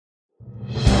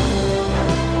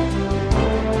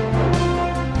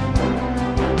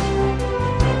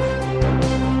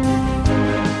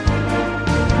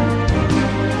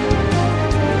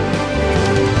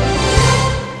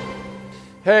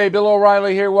Hey, Bill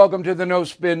O'Reilly here. Welcome to the No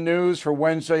Spin News for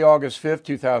Wednesday, August 5th,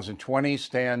 2020.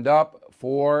 Stand up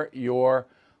for your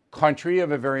country. I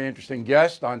have a very interesting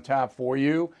guest on tap for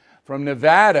you from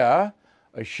Nevada,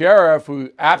 a sheriff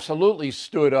who absolutely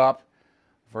stood up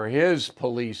for his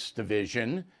police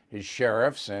division, his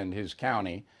sheriffs, and his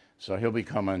county. So he'll be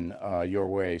coming your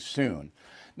way soon.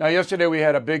 Now, yesterday we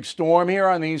had a big storm here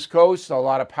on the East Coast. A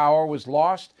lot of power was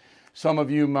lost. Some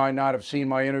of you might not have seen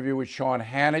my interview with Sean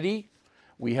Hannity.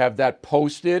 We have that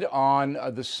posted on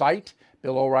the site,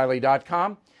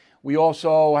 BillO'Reilly.com. We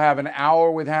also have an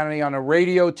hour with Hannity on the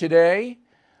radio today,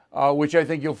 which I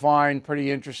think you'll find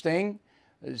pretty interesting.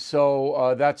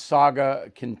 So that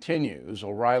saga continues.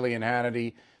 O'Reilly and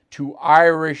Hannity, two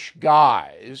Irish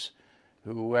guys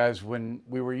who, as when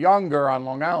we were younger on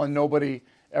Long Island, nobody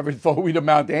ever thought we'd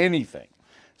amount to anything.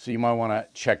 So you might want to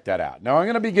check that out. Now, I'm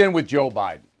going to begin with Joe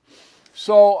Biden.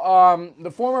 So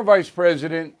the former vice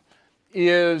president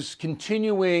is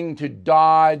continuing to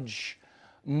dodge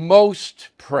most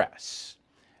press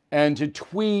and to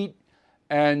tweet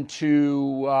and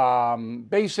to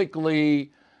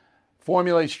basically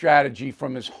formulate strategy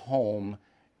from his home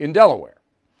in Delaware.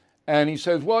 And he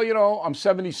says, well, you know, I'm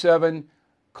 77,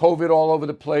 COVID all over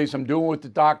the place. I'm doing what the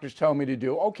doctors tell me to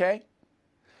do. Okay.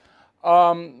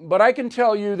 But I can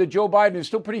tell you that Joe Biden is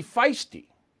still pretty feisty.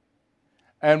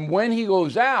 And when he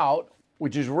goes out,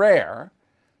 which is rare,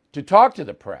 to talk to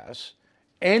the press,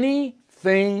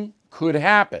 anything could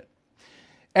happen.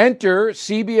 Enter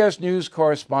CBS News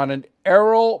correspondent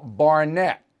Errol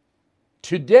Barnett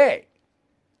today.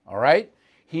 All right?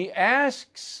 He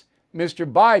asks Mr.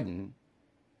 Biden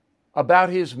about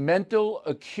his mental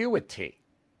acuity.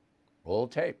 Roll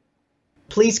tape.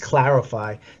 Please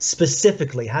clarify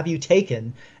specifically, have you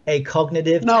taken a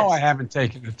cognitive test? No, I haven't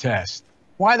taken a test.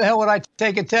 Why the hell would I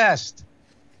take a test?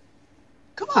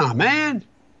 Come on, man.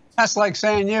 That's like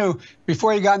saying you,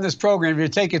 before you got in this program, if you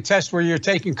take a test where you're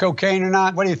taking cocaine or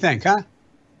not, what do you think, huh?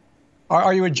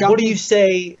 Are you a junkie? What do you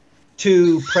say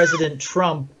to President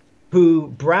Trump, who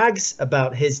brags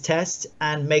about his test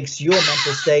and makes your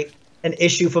mental state an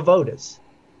issue for voters?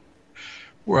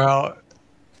 Well,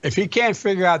 if he can't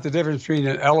figure out the difference between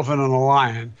an elephant and a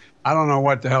lion, I don't know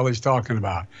what the hell he's talking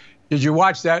about. Did you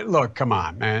watch that? Look, come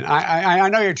on, man. I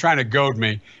know you're trying to goad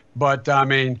me, but I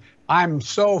mean, I'm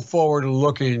so forward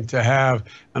looking to have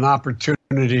an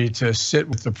opportunity to sit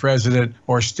with the president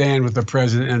or stand with the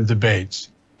president in debates.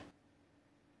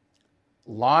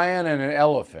 Lion and an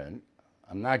elephant.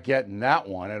 I'm not getting that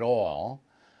one at all.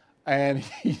 And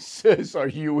he says, are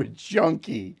you a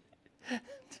junkie?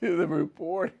 To the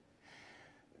reporter.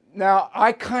 Now,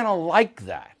 I kind of like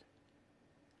that.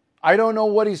 I don't know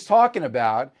what he's talking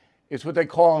about. It's what they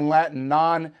call in Latin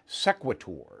non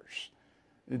sequiturs.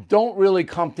 Don't really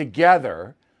come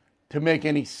together to make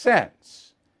any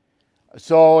sense.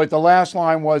 So at the last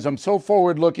line was, I'm so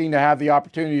forward looking to have the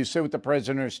opportunity to sit with the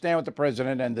president or stand with the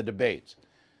president and the debates.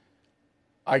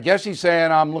 I guess he's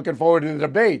saying I'm looking forward to the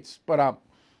debates, but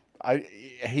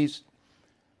he's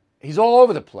all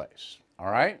over the place.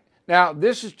 All right. Now,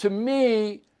 this is, to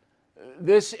me,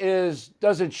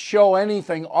 doesn't show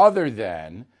anything other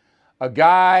than a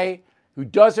guy who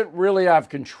doesn't really have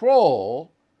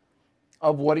control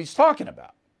of what he's talking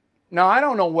about. Now, I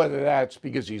don't know whether that's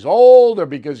because he's old or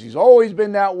because he's always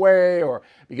been that way or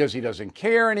because he doesn't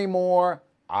care anymore.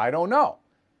 I don't know.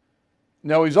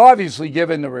 No, he's obviously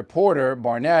given the reporter,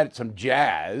 Barnett, some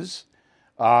jazz.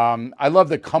 I love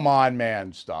the come on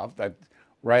man stuff, that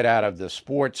right out of the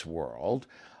sports world.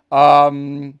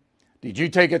 Did you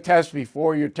take a test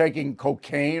before you're taking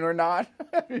cocaine or not?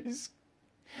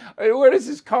 Where does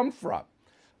this come from?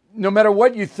 No matter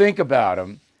what you think about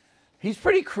him, he's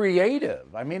pretty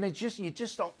creative. I mean, you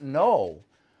just don't know.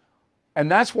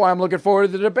 And that's why I'm looking forward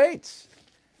to the debates.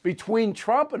 Between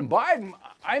Trump and Biden,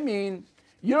 I mean,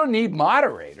 you don't need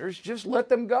moderators. Just let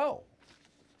them go.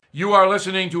 You are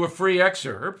listening to a free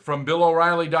excerpt from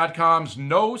BillO'Reilly.com's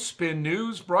No Spin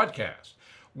News broadcast,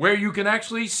 where you can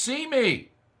actually see me.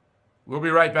 We'll be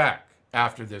right back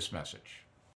after this message.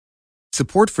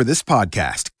 Support for this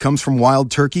podcast comes from Wild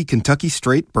Turkey Kentucky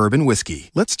Straight Bourbon Whiskey.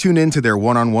 Let's tune in to their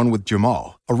one-on-one with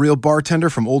Jamal, a real bartender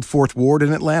from Old Fourth Ward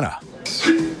in Atlanta.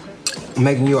 I'm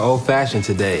making you an old-fashioned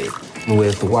today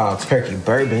with Wild Turkey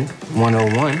Bourbon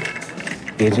 101.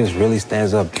 It just really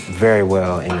stands up very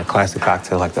well in a classic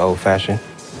cocktail like the old-fashioned.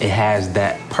 It has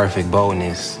that perfect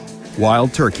boldness.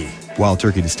 Wild Turkey. Wild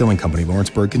Turkey Distilling Company,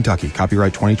 Lawrenceburg, Kentucky.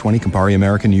 Copyright 2020, Campari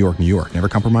American, New York, New York. Never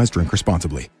compromise, drink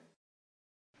responsibly.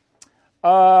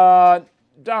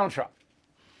 Donald Trump.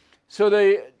 So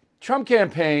the Trump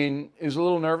campaign is a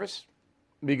little nervous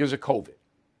because of COVID.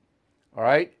 All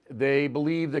right? They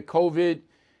believe that COVID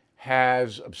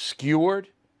has obscured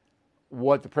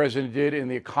what the president did in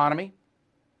the economy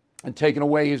and taken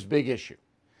away his big issue.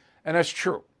 And that's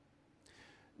true.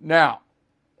 Now,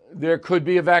 there could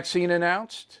be a vaccine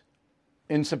announced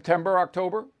in September,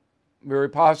 October. Very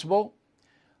possible.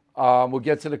 We'll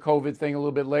get to the COVID thing a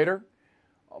little bit later.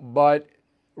 But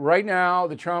right now,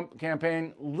 the Trump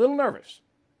campaign, a little nervous.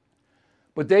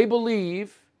 But they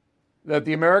believe that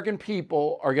the American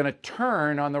people are going to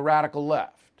turn on the radical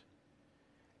left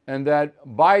and that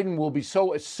Biden will be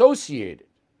so associated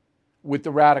with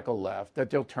the radical left that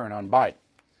they'll turn on Biden.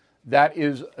 That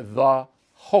is the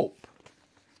hope.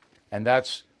 And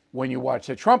that's when you watch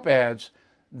the Trump ads,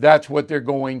 that's what they're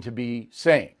going to be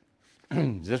saying.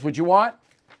 Is this what you want?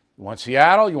 You want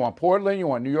Seattle? You want Portland? You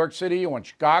want New York City? You want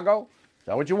Chicago? Is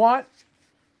that what you want?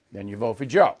 Then you vote for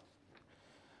Joe.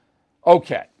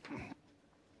 Okay.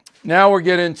 Now we're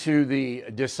getting to the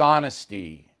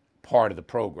dishonesty part of the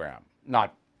program.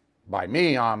 Not by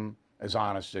me, I'm as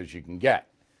honest as you can get.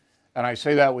 And I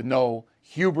say that with no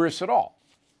hubris at all.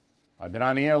 I've been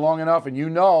on the air long enough, and you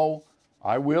know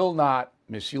I will not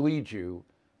mislead you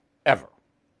ever.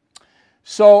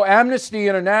 So Amnesty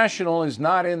International is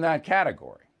not in that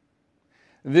category.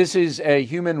 This is a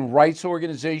human rights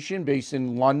organization based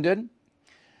in London,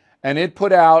 and it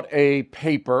put out a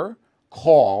paper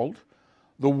called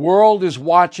 "The World is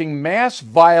Watching Mass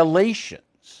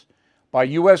Violations by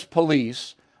U.S.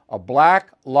 Police of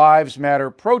Black Lives Matter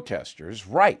Protesters'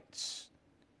 Rights."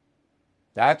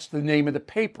 That's the name of the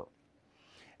paper.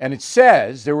 And it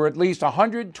says there were at least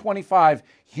 125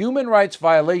 human rights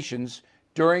violations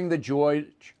during the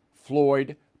George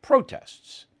Floyd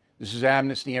protests. This is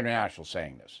Amnesty International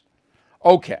saying this.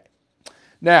 Okay.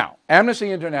 Now,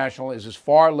 Amnesty International is as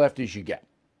far left as you get.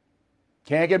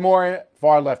 Can't get more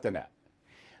far left than that.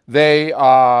 They,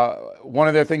 one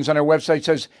of their things on their website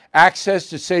says, access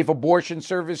to safe abortion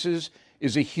services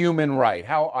is a human right.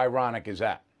 How ironic is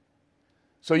that?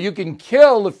 So you can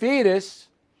kill the fetus.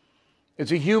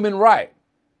 It's a human right.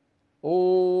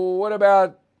 Oh, what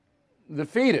about the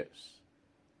fetus?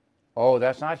 Oh,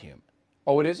 that's not human.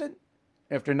 Oh, it isn't?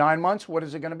 After 9 months, what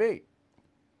is it going to be?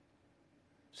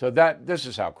 So this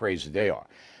is how crazy they are.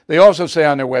 They also say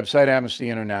on their website, Amnesty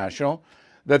International,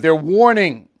 that they're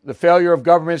warning the failure of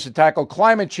governments to tackle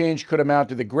climate change could amount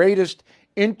to the greatest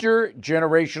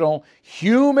intergenerational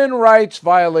human rights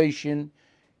violation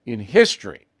in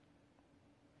history.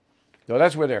 So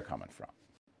that's where they're coming from.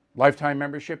 Lifetime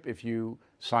membership, if you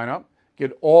sign up,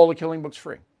 get all the Killing Books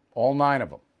free, all 9 of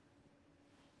them.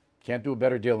 Can't do a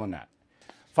better deal than that.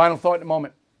 Final thought in a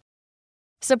moment.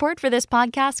 Support for this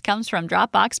podcast comes from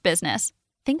Dropbox Business.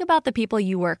 Think about the people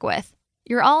you work with.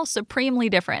 You're all supremely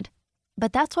different,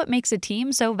 but that's what makes a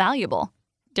team so valuable.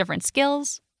 Different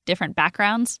skills, different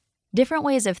backgrounds, different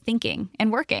ways of thinking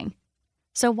and working.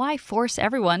 So why force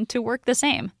everyone to work the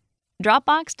same?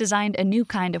 Dropbox designed a new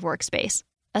kind of workspace,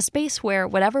 a space where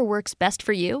whatever works best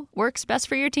for you works best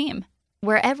for your team,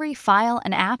 where every file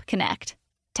and app connect.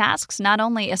 Tasks not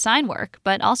only assign work,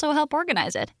 but also help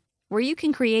organize it, where you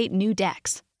can create new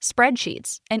decks,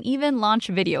 spreadsheets, and even launch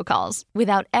video calls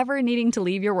without ever needing to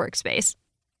leave your workspace.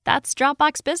 That's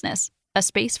Dropbox Business, a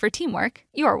space for teamwork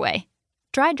your way.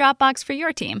 Try Dropbox for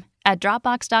your team at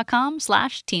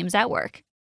dropbox.com/teamsatwork.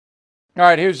 All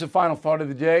right, here's the final thought of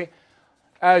the day.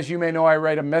 As you may know, I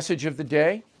write a message of the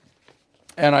day,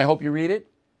 and I hope you read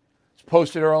it. It's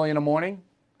posted early in the morning.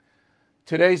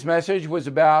 Today's message was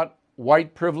about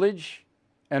white privilege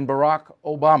and Barack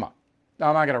Obama. Now,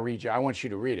 I'm not going to read you. I want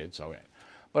you to read it.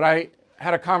 But I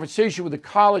had a conversation with a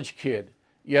college kid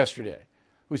yesterday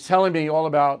who was telling me all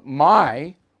about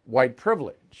my white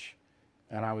privilege.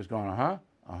 And I was going, I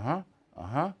don't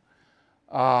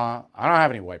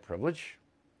have any white privilege.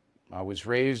 I was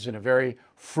raised in a very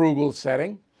frugal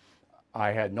setting.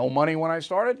 I had no money when I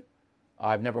started.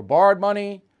 I've never borrowed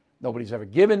money. Nobody's ever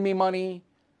given me money.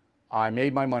 I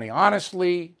made my money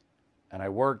honestly, and I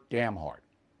worked damn hard.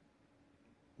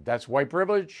 That's white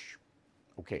privilege?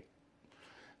 Okay.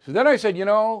 So then I said,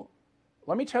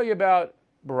 let me tell you about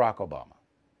Barack Obama.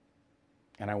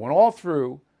 And I went all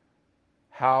through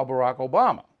how Barack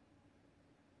Obama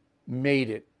made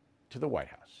it to the White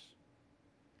House.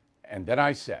 And then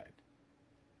I said,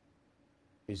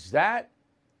 is that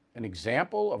an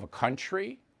example of a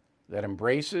country that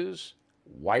embraces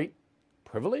white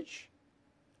privilege?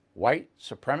 White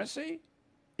supremacy?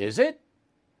 Is it?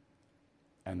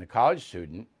 And the college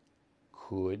student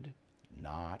could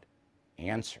not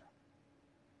answer.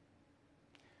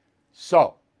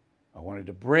 So, I wanted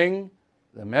to bring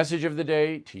the message of the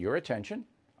day to your attention.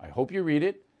 I hope you read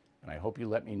it, and I hope you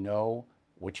let me know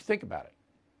what you think about it.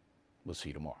 We'll see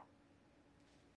you tomorrow.